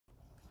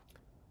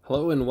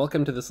Hello and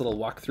welcome to this little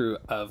walkthrough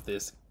of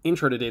this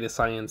Intro to Data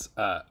Science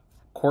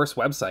course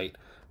website,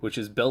 which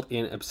is built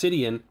in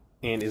Obsidian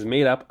and is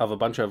made up of a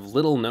bunch of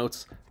little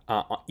notes,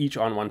 each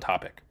on one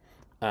topic.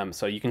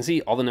 So you can see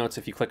all the notes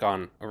if you click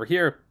on over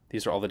here.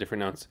 These are all the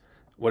different notes.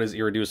 What is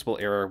irreducible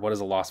error? What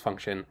is a loss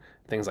function?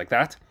 Things like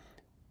that.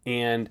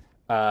 And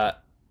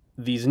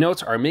these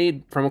notes are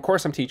made from a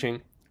course I'm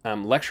teaching.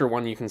 Lecture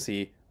 1, you can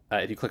see,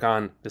 if you click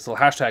on this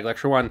little hashtag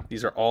lecture 1,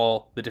 these are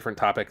all the different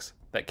topics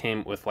that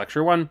came with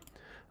lecture 1.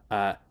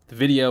 The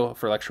video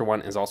for lecture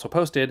 1 is also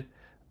posted.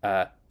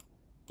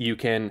 You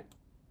can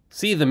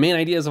see the main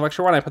ideas of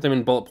lecture 1. I put them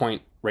in bullet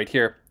point right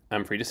here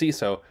for you to see.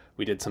 So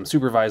we did some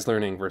supervised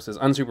learning versus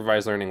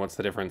unsupervised learning. What's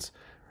the difference?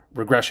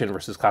 Regression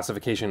versus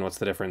classification. What's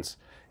the difference?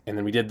 And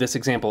then we did this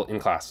example in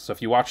class. So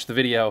if you watch the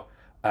video,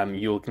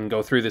 you can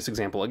go through this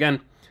example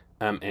again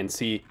and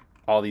see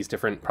all these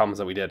different problems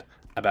that we did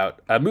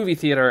about a movie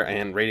theater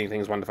and rating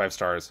things 1 to 5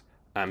 stars.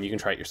 You can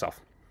try it yourself.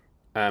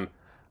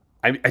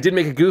 I did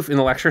make a goof in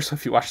the lecture, so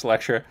if you watch the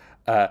lecture,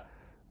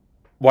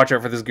 watch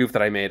out for this goof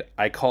that I made.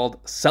 I called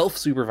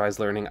self-supervised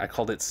learning, I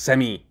called it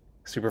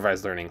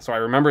semi-supervised learning. So I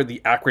remembered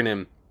the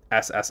acronym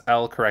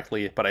SSL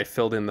correctly, but I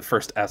filled in the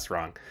first S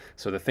wrong.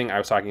 So the thing I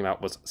was talking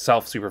about was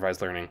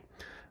self-supervised learning.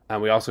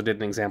 We also did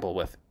an example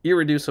with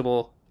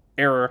irreducible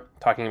error,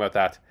 talking about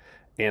that.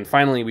 And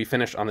finally, we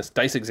finished on this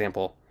dice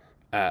example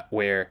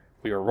where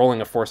we were rolling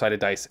a 4-sided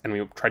dice and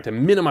we tried to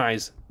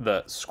minimize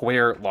the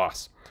square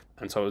loss.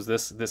 And so it was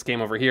this game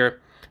over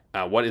here.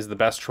 What is the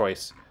best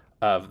choice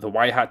of the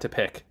Y hat to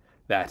pick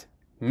that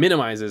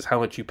minimizes how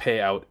much you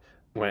pay out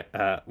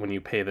when you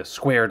pay the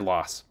squared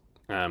loss?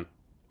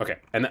 Okay,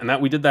 and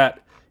that we did that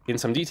in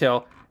some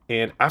detail.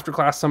 And after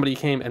class, somebody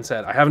came and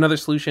said, I have another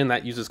solution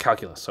that uses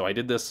calculus. So I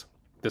did this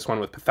one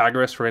with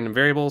Pythagoras for random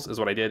variables is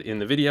what I did in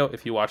the video,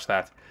 if you watch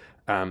that.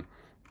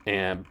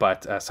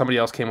 But somebody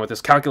else came with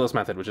this calculus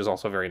method, which is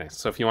also very nice.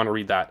 So if you want to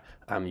read that,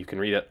 you can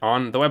read it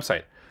on the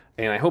website.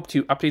 And I hope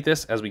to update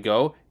this as we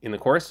go in the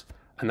course.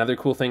 Another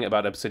cool thing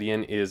about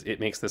Obsidian is it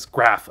makes this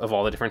graph of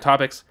all the different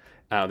topics.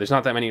 There's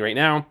not that many right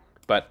now,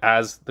 but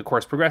as the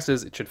course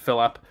progresses, it should fill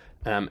up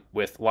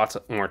with lots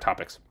of more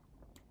topics.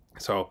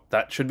 So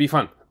that should be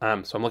fun.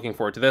 So I'm looking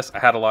forward to this. I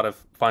had a lot of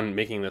fun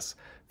making this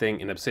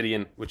thing in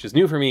Obsidian, which is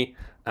new for me,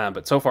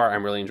 but so far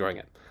I'm really enjoying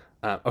it.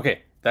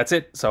 Okay, that's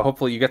it. So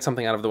hopefully you get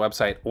something out of the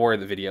website or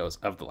the videos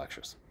of the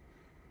lectures.